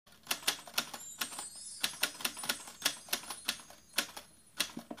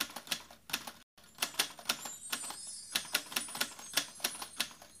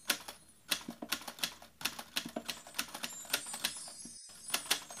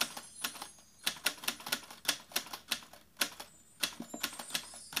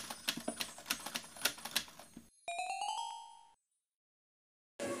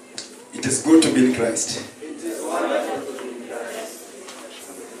is good to be in Christ.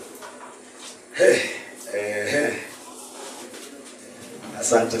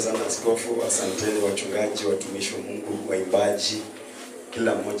 Asante sana askofu, asanteni wachungaji, watumishi wa Mungu, waimbaji,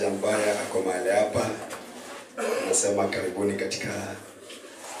 kila mmoja ambaye ako mahali hapa. Nasema karibuni katika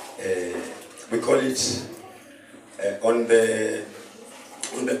we call it on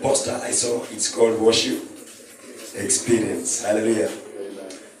the poster I saw, it's called worship experience. Hallelujah.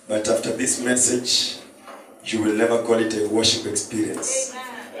 But after this message, you will never call it a worship experience.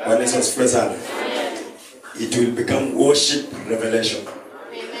 When it was present, it will become worship revelation.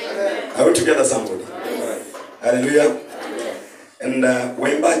 Are we together, somebody? Hallelujah. And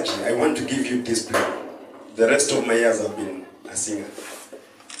waimbaji, I want to give you discipline. The rest of my years I've been a singer.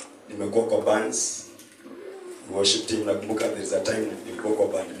 Nimekuwa kwa bands, worship team. Nakumbuka there is a time nilikuwa kwa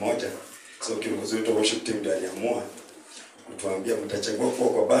band moja. So kiongozi wetu worship team ndiye aliamua kutuambia mtachagua kuwa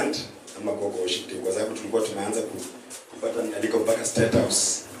kwa band ama kwa worship team, kwa sababu tulikuwa tunaanza kupata mialiko mpaka State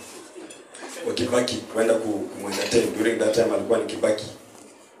House. Wakibaki kwenda kumwentertain. During that time alikuwa ni Kibaki.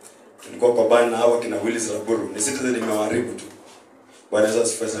 Tulikuwa kwa band na hawa kina Willis Raburu. Ni Citizen nimewaharibu tu. Bwana Yesu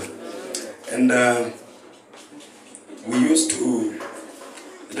asifiwe sana. And we used to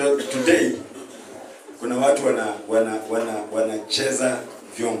today kuna watu wanacheza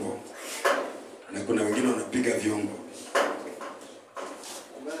vyombo na kuna wengine wanapiga vyombo.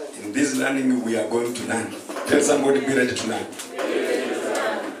 In this learning we are going to learn. Tell somebody be ready to learn.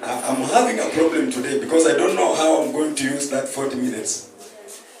 I'm having a problem today because I don't know how I'm going to use that 40 minutes.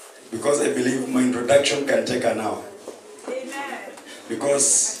 Because I believe my introduction can take an hour.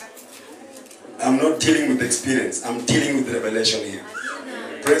 Because I'm not dealing with experience. I'm dealing with revelation here.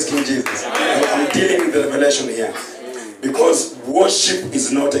 Praise King Jesus. I'm dealing with the revelation here. Because worship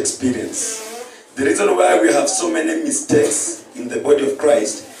is not experience. The reason why we have so many mistakes in the body of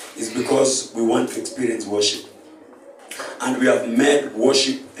Christ is because we want to experience worship. And we have made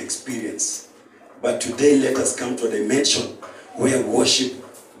worship experience. But today let us come to a dimension where worship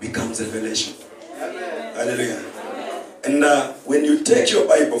becomes revelation. Amen. Hallelujah. Amen. And when you take your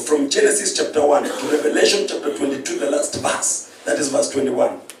Bible from Genesis chapter 1 to Revelation chapter 22, the last verse, that is verse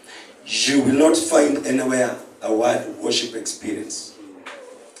 21, you will not find anywhere a word worship experience.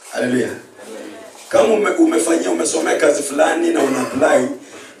 Hallelujah. Kama umesomea kazi fulani na una-apply,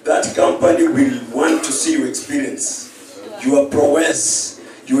 that company will want to see you experience your prowess,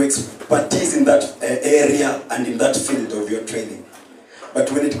 your expertise in that area and in that field of your training. But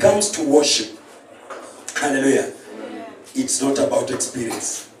when it comes to worship, hallelujah, it's not about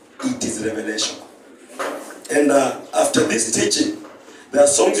experience. It is revelation. And after this teaching, there are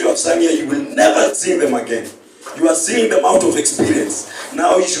songs you have sung here, you will never sing them again. You are singing them out of experience.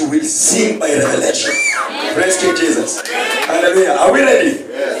 Now you will sing by revelation. Praise King Jesus. Hallelujah. Are we ready?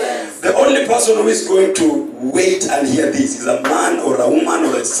 Yes. The only person who is going to wait and hear this is a man or a woman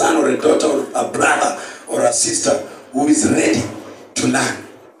or a son or a daughter or a brother or a sister who is ready to learn.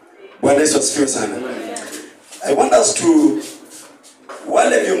 Bwana Yesu asifiwe sana. I want us to,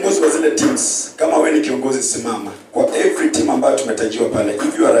 wale viongozi wa zile teams, kama wewe ni kiongozi simama. Kwa every team ambayo tumetajiwa pale,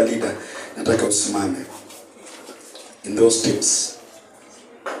 if you are a leader, nataka usimame in those teams.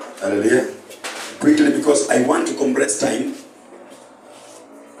 Hallelujah. Quickly, because I want to compress time.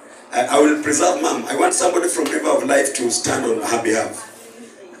 I will preserve ma'am. I want somebody from River of Life to stand on her behalf.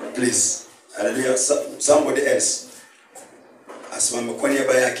 Please. Hallelujah. Somebody else. Asimame kwa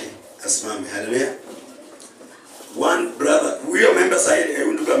niaba yake. Asimame. Hallelujah. One brother, we are member side,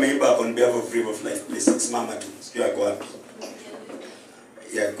 ndugu ameimba on behalf of River of Life. Please, simama tu. Sikia kwa wapi.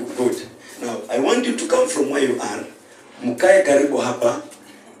 Yeah, good. Now, I want you to come from where you are. Mkae karibu hapa.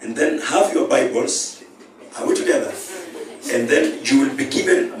 And then have your Bibles. Are we together? And then you will be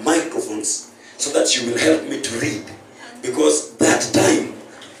given microphones so that you will help me to read. Because that time,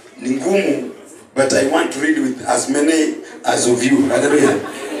 ni ngumu, but I want to read with as many as of you. Hallelujah.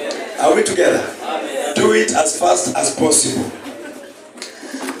 Are we together? Do it as fast as possible.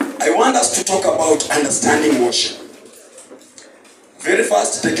 I want us to talk about understanding worship. Very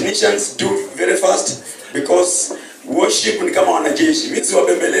fast, technicians do very fast, because worship ni kama wanajeshi. Mimi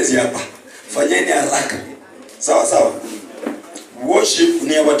siwabembelezi hapa. Fanyeni haraka. Sawa sawa. Worship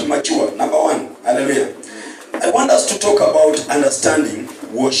ni ya watu machua. Number 1. Hallelujah. I want us to talk about understanding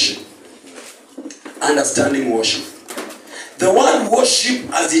worship. Understanding worship. The word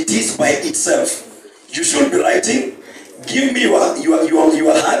worship as it is by itself. You should be writing. Give me your heart,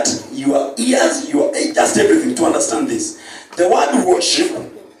 your ears, just everything to understand this. The word worship,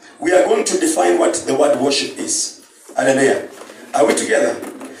 we are going to define what the word worship is. Hallelujah. Are we together?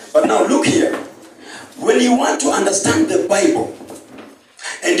 But now look here. When you want to understand the Bible,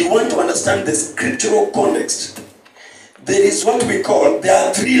 and you want to understand the scriptural context, there is what we call, there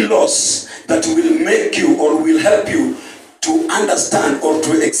are 3 laws that will make you or will help you to understand or to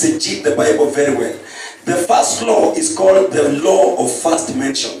exegete the Bible very well. The first law is called the law of first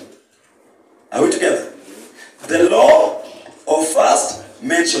mention. Are we together? The law of first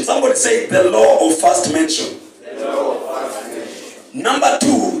mention. Somebody say the law of first mention. The law of first mention. Number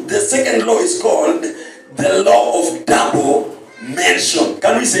 2, the second law is called the law of double mention.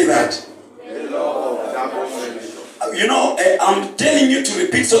 Can we say that? The law of double mention. You know, I'm telling you to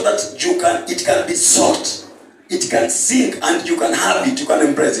repeat so that it can be sought. It can sink and you can have it, you can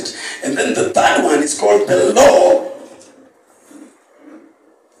embrace it. And then the third one is called the law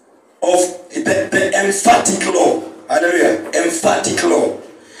of the emphatic law. Hallelujah. Emphatic law.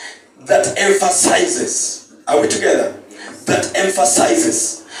 That emphasizes. Are we together? That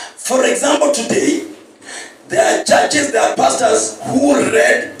emphasizes. For example, today, there are churches, there are pastors who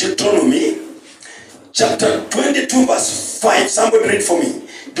read Deuteronomy chapter 22 verse 5. Somebody read for me.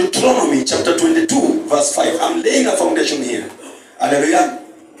 Deuteronomy chapter 22 verse 5. I'm laying a foundation here. Hallelujah.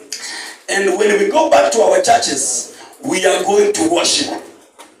 And when we go back to our churches, we are going to worship.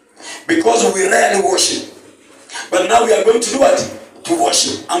 Because we rarely worship. But now we are going to do what? To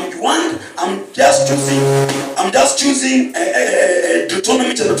worship. I'm just choosing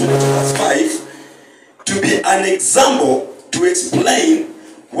Deuteronomy chapter 22 verse 5 to be an example to explain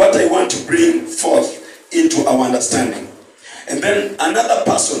what I want to bring forth into our understanding. And then another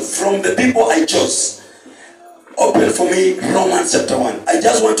person from the people I chose, open for me Romans chapter 1. I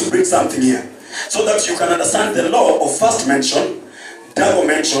just want to bring something here so that you can understand the law of first mention, double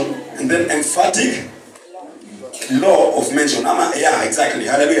mention, and then emphatic law of mention. Yeah, exactly.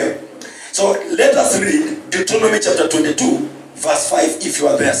 Hallelujah. So let us read Deuteronomy chapter 22 verse 5 if you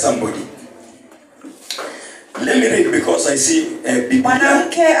are there, somebody. Let me read because I see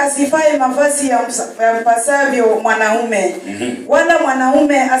mwanamke asivae mavazi ya mpasavyo mwanaume, wala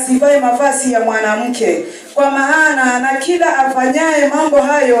mwanaume asivae mavazi ya mwanamke, kwa maana na kila afanyaye mambo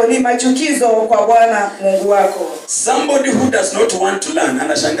hayo ni machukizo kwa Bwana Mungu wako. Somebody who does not want to learn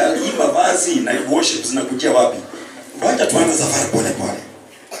anashangaa hii mavazi na worship zinakujia wapi? Wacha tuanze safari pole pole.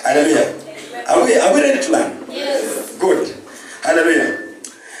 Hallelujah. Are we ready to learn? Yes. Good. Hallelujah.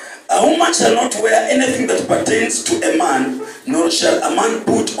 A woman shall not wear anything that pertains to a man, nor shall a man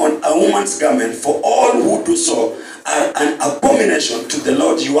put on a woman's garment, for all who do so are an abomination to the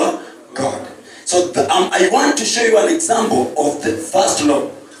Lord your God. So I want to show you an example of the first law.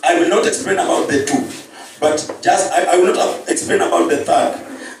 I will not explain about the 2, but I will not explain about the third.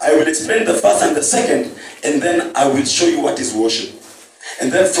 I will explain the first and the second, and then I will show you what is worship.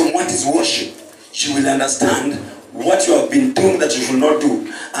 And then from what is worship, you will understand what you have been doing that you should not do.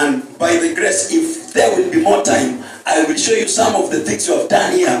 And by the grace, if there will be more time, I will show you some of the things you have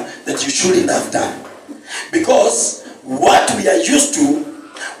done here that you shouldn't have done. Because what we are used to,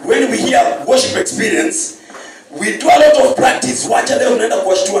 when we hear worship experience, we do a lot of practice.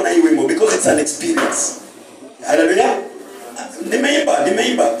 Because it's an experience. Hallelujah.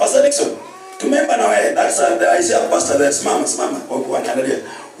 Nimeimba. Pastor Dixon. Tumemba na wewe. That's I say pastor, that's mama. Hallelujah.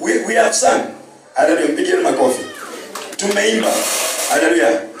 We have sung. Hallelujah. Begin my coffee. Tumeimba.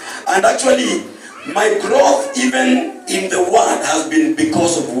 Hallelujah. And actually, my growth even in the word has been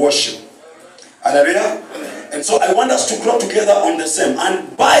because of worship. Hallelujah. And so I want us to grow together on the same.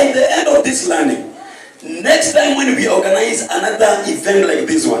 And by the end of this learning, next time when we organize another event like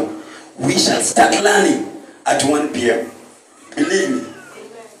this one, we shall start learning at 1 p.m. Believe me.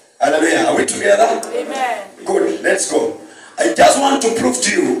 Hallelujah. Are we together? Amen. Good. Let's go. I just want to prove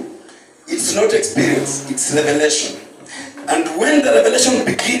to you, it's not experience, it's revelation. And when the revelation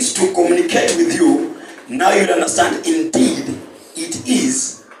begins to communicate with you, now you'll understand indeed it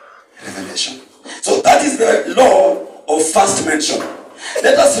is revelation. So that is the law of first mention.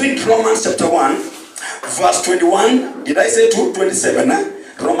 Let us read Romans chapter 1, verse 21. Did I say 27?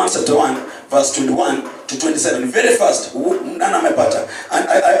 Romans chapter 1, verse 21 to 27. Very fast. And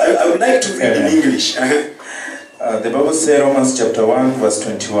I would like to read in English. The Bible says Romans chapter 1, verse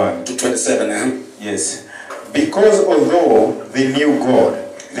 21 to 27. Yes. Because although they knew God,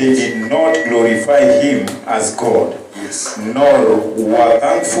 they did not glorify him as God, yes, nor were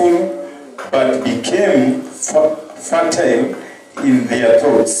thankful, but became fertile in their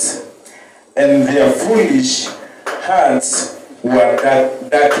thoughts, and their foolish hearts were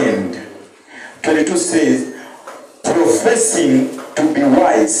darkened. 22 says, professing to be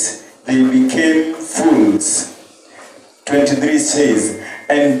wise, they became fools. 23 says,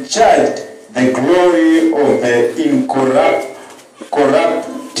 and judged the glory of the incorruptible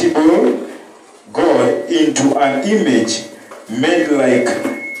God into an image made like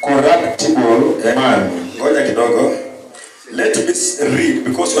corruptible man. Ngoja kidogo. Let me read,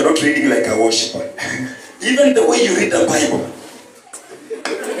 because you are not reading like a worshiper. Even the way you read the Bible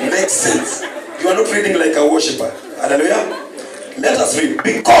makes sense. You are not reading like a worshiper. Hallelujah. Let us read.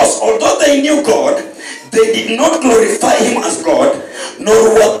 Because although they knew God, they did not glorify him as God,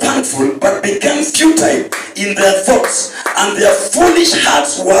 nor were thankful, but became futile in their thoughts, and their foolish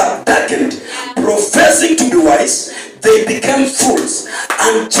hearts were darkened. Professing to be wise, they became fools,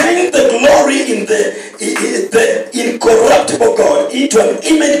 and changed the glory in the incorruptible God into an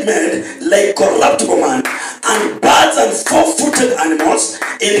image made like corruptible man, and birds and four-footed animals,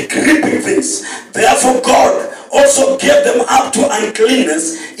 and creeping things. Therefore God also gave them up to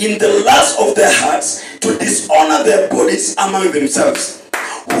uncleanness in the lust of their hearts, to dishonor their bodies among themselves,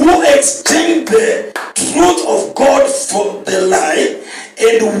 who exchanged the truth of God for the lie,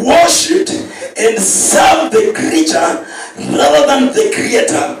 and worshipped and served the creature rather than the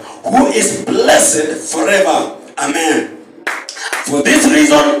Creator, who is blessed forever. Amen. For this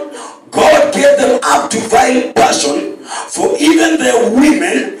reason, God gave them up to vile passion, for even the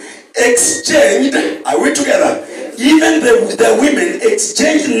women exchanged, are we together? Even the women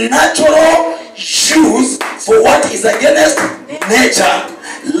exchanged natural shoes for what is against nature.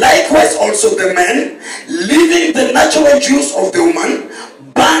 Likewise also the men, leaving the natural use of the woman,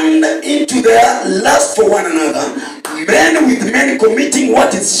 burned into their lust for one another, men with men committing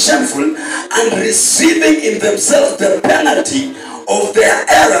what is shameful, and receiving in themselves the penalty of their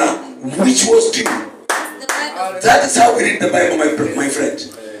error which was due. That is how we read the Bible, my friend.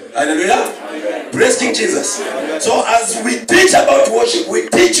 Hallelujah. Praise King Jesus. So as we teach about worship, we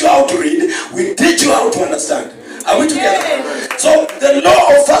teach you how to read, we teach you how to understand. Are we together? So the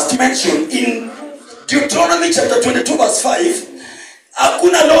law of first mention in Deuteronomy chapter 22 verse 5,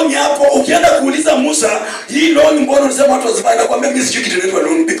 hakuna longi hapo. Ukienda kuuliza Musa, hii longi mbona unasema watu wasifanye, nakwambia mimi sijui kitu inaitwa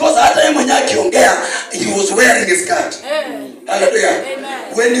longi, because hata yeye mwenyewe akiongea he was wearing a skirt. Hallelujah.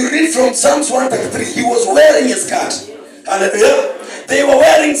 When you read from Psalms 133, he was wearing a skirt. Hallelujah. They were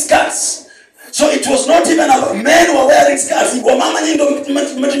wearing skirts. So it was not even about men who were wearing skirts. Wamama nyinyi ndio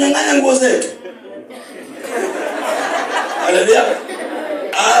mmetunyang'anya nguo zetu. Hallelujah.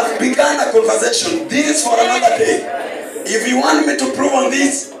 I've begun a conversation. This is for another day. If you want me to prove on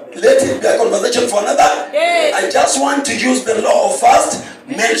this, let it be a conversation for another day. I just want to use the law of first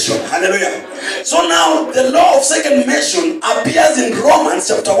mention. Hallelujah. So now the law of second mention appears in Romans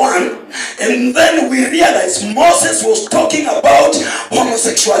chapter 1, and then we realize Moses was talking about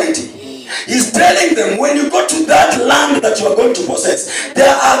homosexuality. He's telling them, when you go to that land that you are going to possess,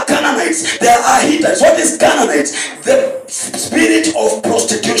 there are Canaanites, there are Hittites. What is Canaanites? The spirit of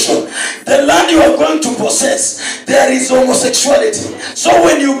prostitution. The land you are going to possess, there is homosexuality. So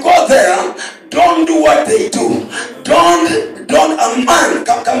when you go there, don't do what they do. Don't a man,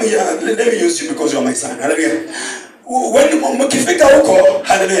 come here, let me use you because you are my son. Hallelujah. When mkifika huko,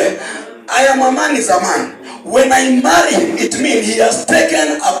 hallelujah, I am a man is a man. When I marry him, it means he has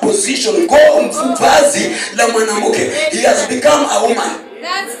taken a position. Go mvazi la mwanamuke. He has become a woman.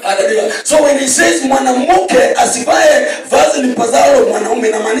 Hallelujah. So when he says mwanamuke asivae vazi limpazalo mwanaume,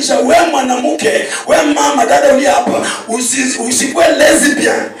 inamaanisha we mwanamuke, we mama, dada uliye hapa, usikuwe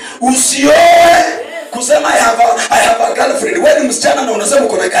lesbian. Usioe kusema I have a girlfriend. Wewe ni msichana na unasema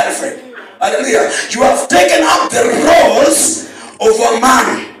uko na girlfriend. Hallelujah. You have taken up the roles of a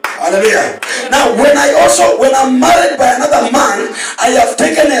man. Hallelujah. Now when I'm married by another man, I have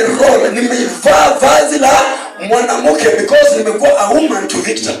taken a role. Nimevaa vazi la mwanamuke because nimekuwa a woman to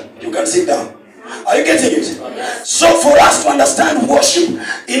Victor. You can sit down. Are you getting it? So for us to understand worship,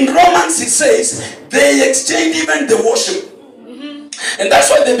 in Romans it says they exchanged even the worship. And that's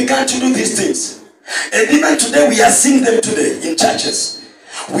why they began to do these things. And even today we are seeing them today in churches.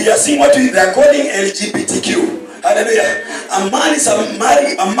 We are seeing what they are calling LGBTQ. Hallelujah. A man is a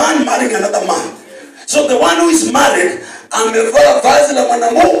man marrying another man. So the one who is married,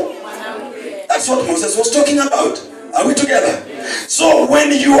 that's what Moses was talking about. Are we together? So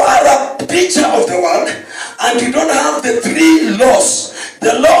when you are a picture of the world and you don't have the three laws,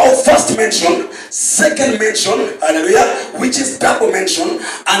 the law of first mention, second mention, hallelujah, which is double mention,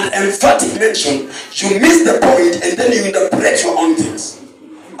 and emphatic mention, you miss the point and then you interpret your own things.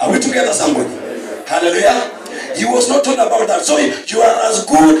 Are we together, somebody? Hallelujah. He was not talking about that. So you are as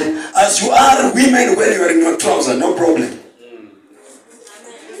good as you are women when you are in your trouser, no problem.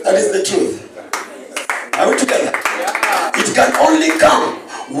 That is the truth. Are we together? It can only come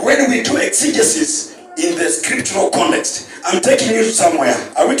when we do exegesis in the scriptural context. I'm taking you somewhere.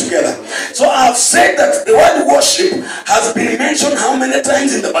 Are we together? So I've said that the word worship has been mentioned how many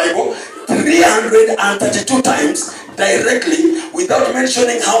times in the Bible? 332 times. directly without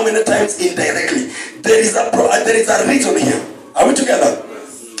mentioning how many times indirectly. There is a reason here. Are we together?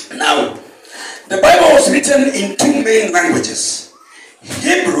 Now, the Bible was written in two main languages,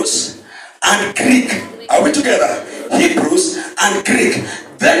 Hebrews and Greek. Are we together? Hebrews and Greek.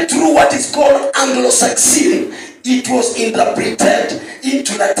 Then through what is called Anglo-Saxon, it was interpreted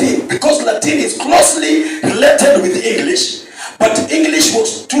into Latin, because Latin is closely related with English, but English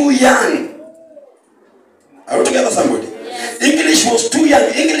was too young. Are we together, somebody? Yes. English was too young.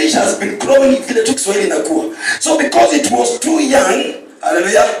 English has been growing vile tu Kiswahili inakuwa. So because it was too young,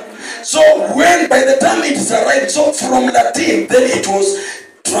 hallelujah. So when by the time it arrived, so from Latin, then it was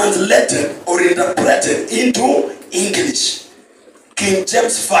translated or interpreted into English. King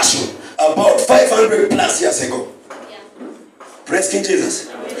James Version, about 500 plus years ago. Yeah. Praise King Jesus.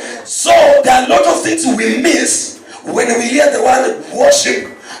 Yeah. So there are a lot of things we miss when we hear the word worship,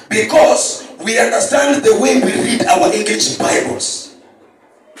 because we understand the way we read our English Bibles.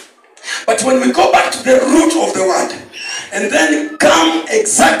 But when we go back to the root of the word, and then come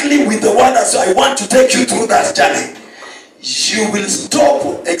exactly with the word, as I want to take you through that journey, you will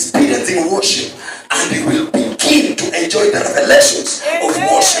stop experiencing worship and you will begin to enjoy the revelations of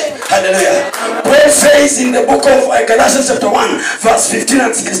worship. Hallelujah. Paul says in the book of Galatians chapter 1 verse 15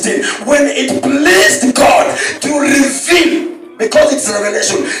 and 16, when it pleased God to reveal, because it's a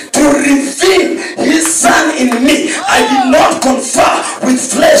revelation, to reveal his son in me, I did not confer with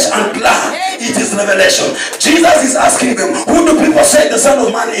flesh and blood. It is revelation. Jesus is asking them, who do people say the Son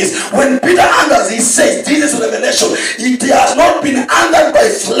of Man is? When Peter answers, he says, this is revelation. It has not been answered by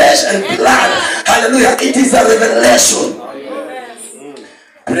flesh and blood. Hallelujah. It is a revelation.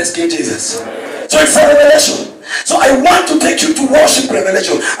 Praise King Jesus. So it's a revelation. So I want to take you to worship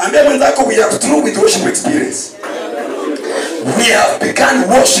revelation. And then when we are through with worship experience, we have begun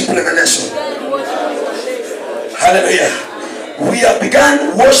worship revelation. Hallelujah. We have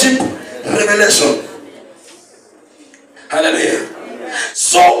begun worship revelation. Hallelujah.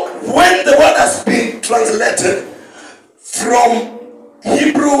 So when the word has been translated from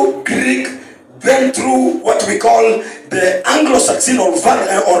Hebrew, Greek, then through what we call the Anglo-Saxon or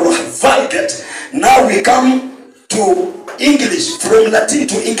Vulgate, now we come to English, from Latin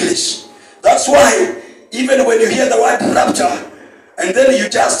to English. That's why even when you hear the word rapture, and then you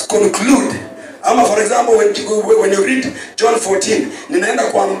just conclude. For example, when you read John 14,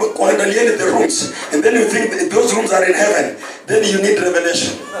 ninaenda kuangalia the rooms, and then you think that those rooms are in heaven, then you need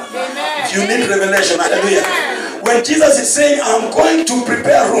revelation. Amen. You need revelation. Hallelujah. When Jesus is saying, I'm going to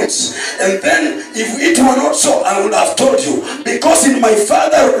prepare rooms, and then if it were not so, I would have told you, because in my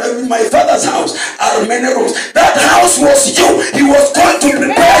father's house are many rooms. That house was you. He was going to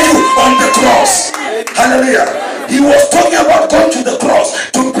prepare you on the cross. Hallelujah. He was talking about going to the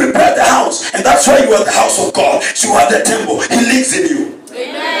cross to prepare the house, and that's why you are the house of God. You are the temple. He lives in you.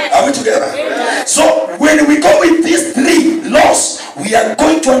 Amen. Are we together? Amen. So when we go with these three laws, we are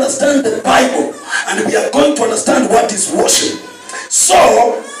going to understand the Bible, and we are going to understand what is worship.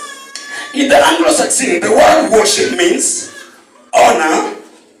 So in the Anglo-Saxon, the word worship means honor.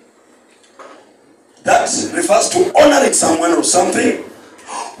 That refers to honoring someone or something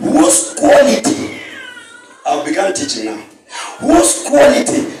whose quality, I've begun teaching now, whose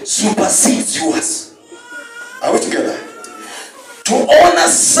quality supersedes yours. Are we together? To honor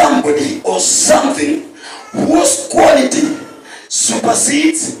somebody or something whose quality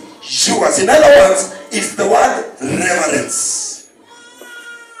supersedes yours. In other words, it's the word reverence.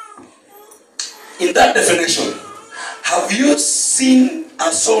 In that definition, have you seen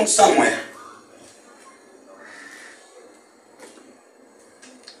a song somewhere?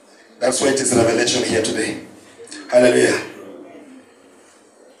 That's why it is revelation here today. Hallelujah.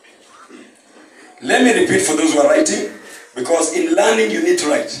 Let me repeat for those who are writing, because in learning you need to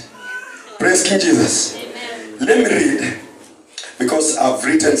write. Praise King Jesus. Amen. Let me read, because I've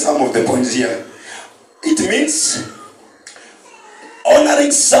written some of the points here. It means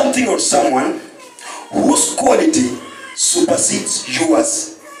honoring something or someone whose quality supersedes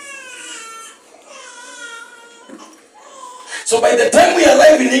yours. So by the time we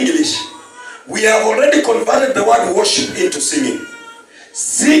arrive in English, we have already converted the word worship into singing.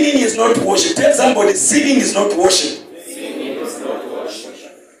 Singing is not worship. Tell somebody, singing is not worship. Singing is not worship.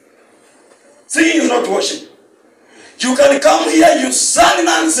 Singing is not worship. You can come here, you sang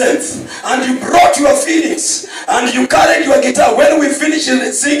nonsense, and you brought your feelings, and you carried your guitar. When we finished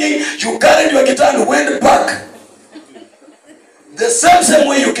singing, you carried your guitar and went back. The same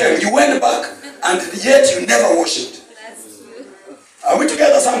way you came, you went back, and yet you never worshipped. Are we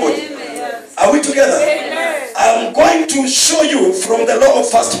together, somebody? Amen. Are we together? Amen. I'm going to show you from the law of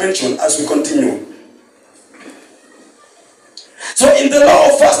first mention as we continue.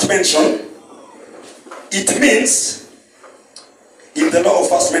 mention, it means, in the law of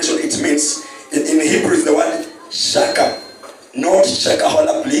first mention, it means, in Hebrew is the word shaka, not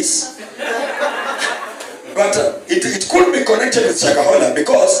shakahola, please. But it could be connected with shakahola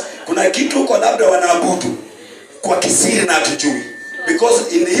because kuna kitu kwa labda wanaabudu kwa kisiri na hatujui.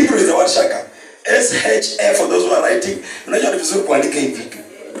 Because in Hebrew is the word shaka. S-H-A for those who are writing. Unajua ni vizuri kuandika hivi vitu.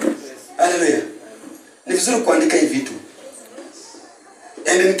 Hallelujah. Ni vizuri kuandika hivi vitu.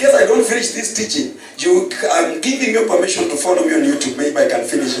 And in case I don't finish this teaching, I'm giving you permission to follow me on YouTube. Maybe I can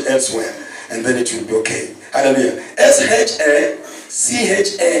finish it elsewhere. And then it will be okay. Hallelujah. S-H-A-C-H-A-H.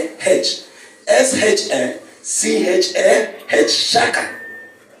 S-H-A-C-H-A-H. Shaka.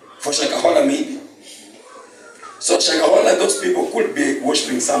 For shakahola maybe. So shakahola, those people could be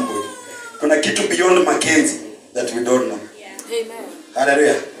worshiping somebody. Kuna kitu beyond Mackenzie that we don't know. Amen.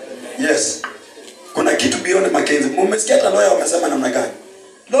 Hallelujah. Yes. Kuna kitu beyond Mackenzie. Mmesikia hata lawyer wamesema namna gani?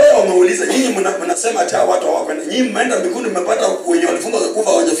 Lawyer wameuliza, nyinyi mnasema hata watu hawakwenda. Nyinyi mmeenda mbinguni mmepata wenye walifunga kufa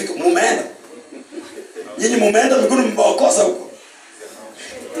hawajafika. Mmeenda. Nyinyi mmeenda mbinguni mmewakosa huko.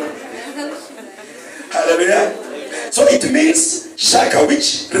 Hallelujah. So it means shaka,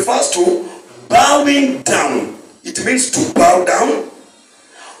 which refers to bowing down. It means to bow down,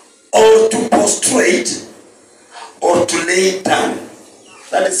 or to prostrate, or to lay down.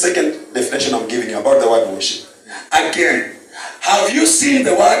 That is the second definition I'm giving you about the word worship. Again, have you seen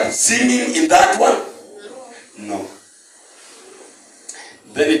the word singing in that one? No.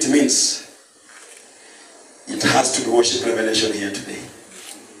 Then it means it has to be worship revelation here today.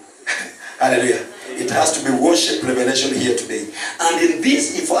 Hallelujah. It has to be worship revelation here today. And in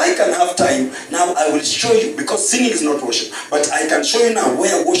this, if I can have time, now I will show you, because singing is not worship, but I can show you now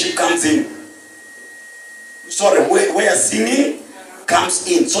where worship comes in. Sorry, where singing comes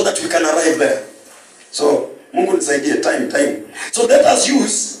in, so that we can arrive there. So, Mungu nisaidie, time. So let us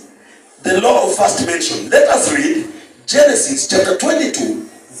use the law of first mention. Let us read Genesis chapter 22,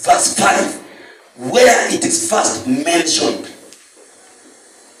 verse 5, where it is first mentioned.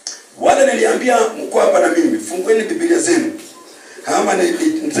 Wale niliambia mko hapa na mimi, fungueni Biblia zenu. Kama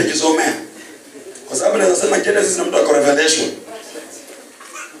nitajisomea. Kwa sababu naweza sema Genesis na mtoka Revelation.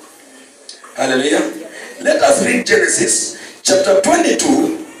 Hallelujah. Let us read Genesis chapter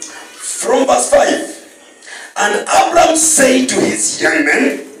 22 from verse 5. And Abraham said to his young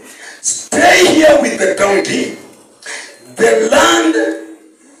men, stay here with the donkey, the lad,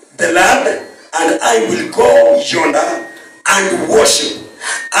 and I will go yonder and worship,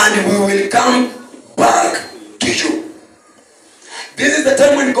 and we will come back to you. This is the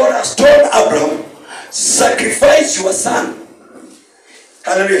time when God has told Abraham, sacrifice your son.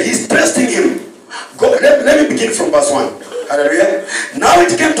 Hallelujah. He's testing him. Let me begin from verse 1. Hallelujah. Now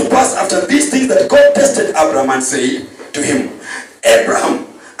it came to pass after these things that God tested Abraham and said to him, Abraham.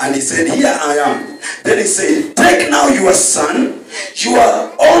 And he said, here I am. Then he said, take now your son,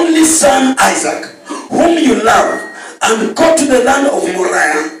 your only son Isaac, whom you love, and go to the land of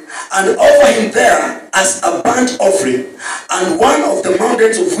Moriah, and offer him there as a burnt offering, and one of the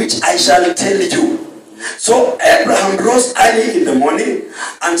mountains of which I shall tell you. So Abraham rose early in the morning,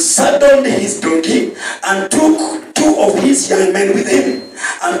 and saddled his donkey, and took 2 of his young men with him,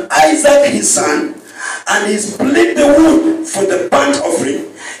 and Isaac his son, and he split the wood for the burnt offering,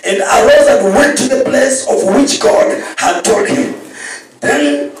 and arose and went to the place of which God had told him.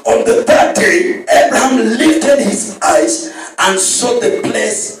 Then on the 3rd day, Abraham lifted his eyes and saw the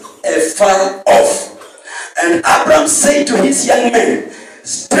place afar off. And Abraham said to his young men,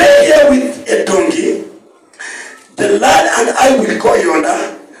 stay here with a donkey, the lad and I will go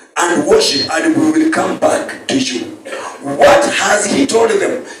yonder and worship, and we will come back to you. What has he told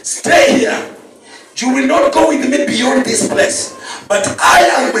them? Stay here. You will not go with me beyond this place, but I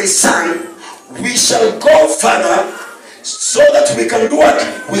and my son, we shall go further, so that we can do what?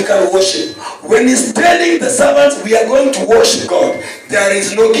 We can worship. When he's telling the servants we are going to worship God, there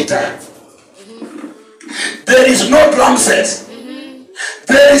is no guitar. There is no drum set.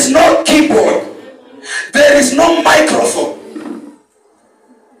 There is no keyboard. There is no microphone.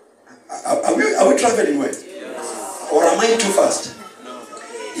 Are we traveling well? Or am I too fast?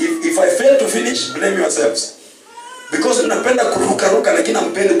 If I fail to finish, blame yourselves. Because napenda kuruka lakini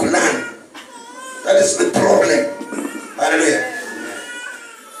hampendi kulani. That is the problem. Hallelujah.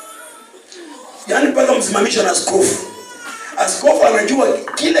 Yani mpaka msimamisho na askofu. Askofu anajua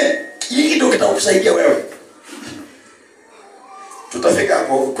kile hiki ndio kitakusaidia wewe. Tutafika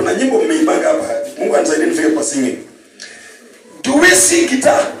hapo. Kuna nyimbo mmeimbaga hapa. Mungu anisaidie nifike kwa singing. Do we see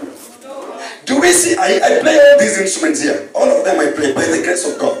guitar? Do we see? I play all these instruments here. All of them I play by the grace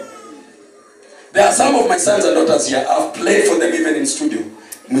of God. There are some of my sons and daughters here. I've played for them even in studio.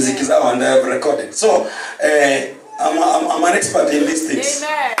 muziki zao, and I have recorded. So I'm an expert in these things.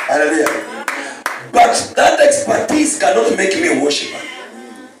 Amen. Hallelujah. But that expertise cannot make me a worshiper.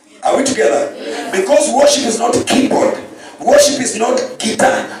 Are we together? Because worship is not keyboard. Worship is not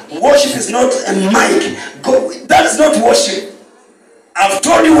guitar. Worship is not a mic. That is not worship. I've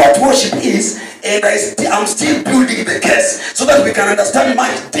told you what worship is, and I'm still building the case so that we can understand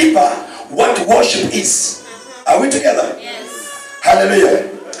much deeper what worship is. Are we together? Yes. Hallelujah.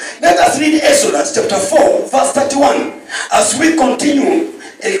 Let us read Exodus chapter 4, verse 31, as we continue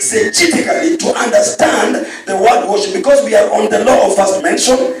exegetically to understand the word worship, because we are on the law of first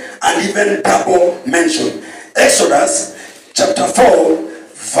mention and even double mention. Exodus chapter 4,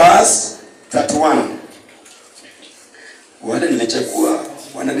 verse 31. So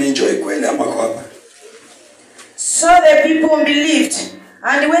the people believed,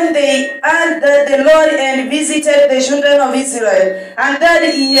 and when they heard that the Lord had visited the children of Israel, and that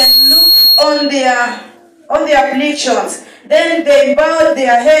he had looked on their afflictions, then they bowed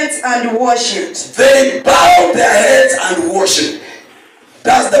their heads and worshipped. They bowed their heads and worshipped.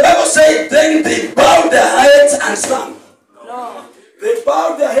 Does the Bible say then they bowed their heads and sang? No. They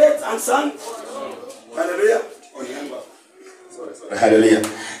bowed their heads and sang? Hallelujah. Hallelujah.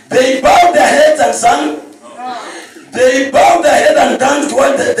 They bowed their heads and sang? They bowed their head and danced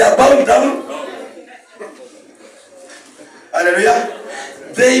while they are bowing down? Hallelujah.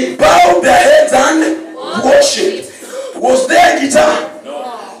 They bowed their heads and worshipped. Was there a guitar?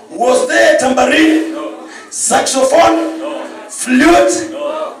 No. Was there a tambourine? No. Saxophone? No. Flute?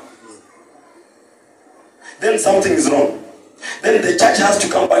 No. Then something is wrong. Then the church has to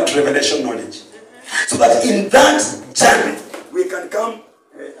come back to revelation knowledge. So that in that journey, we can come,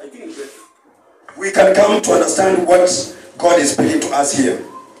 we can come to understand what God is speaking to us here.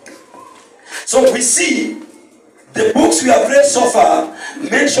 So we see the books we have read so far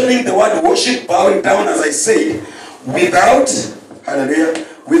mentioning the word worship, bowing down, as I said, without, hallelujah,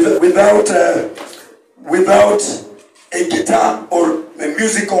 without a guitar or a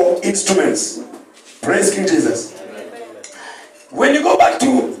musical instruments. Praise King Jesus. When you go back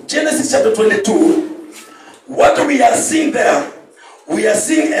to Genesis chapter 22, what we are seeing there, we are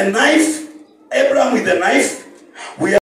seeing a knife, Abraham with a knife. We are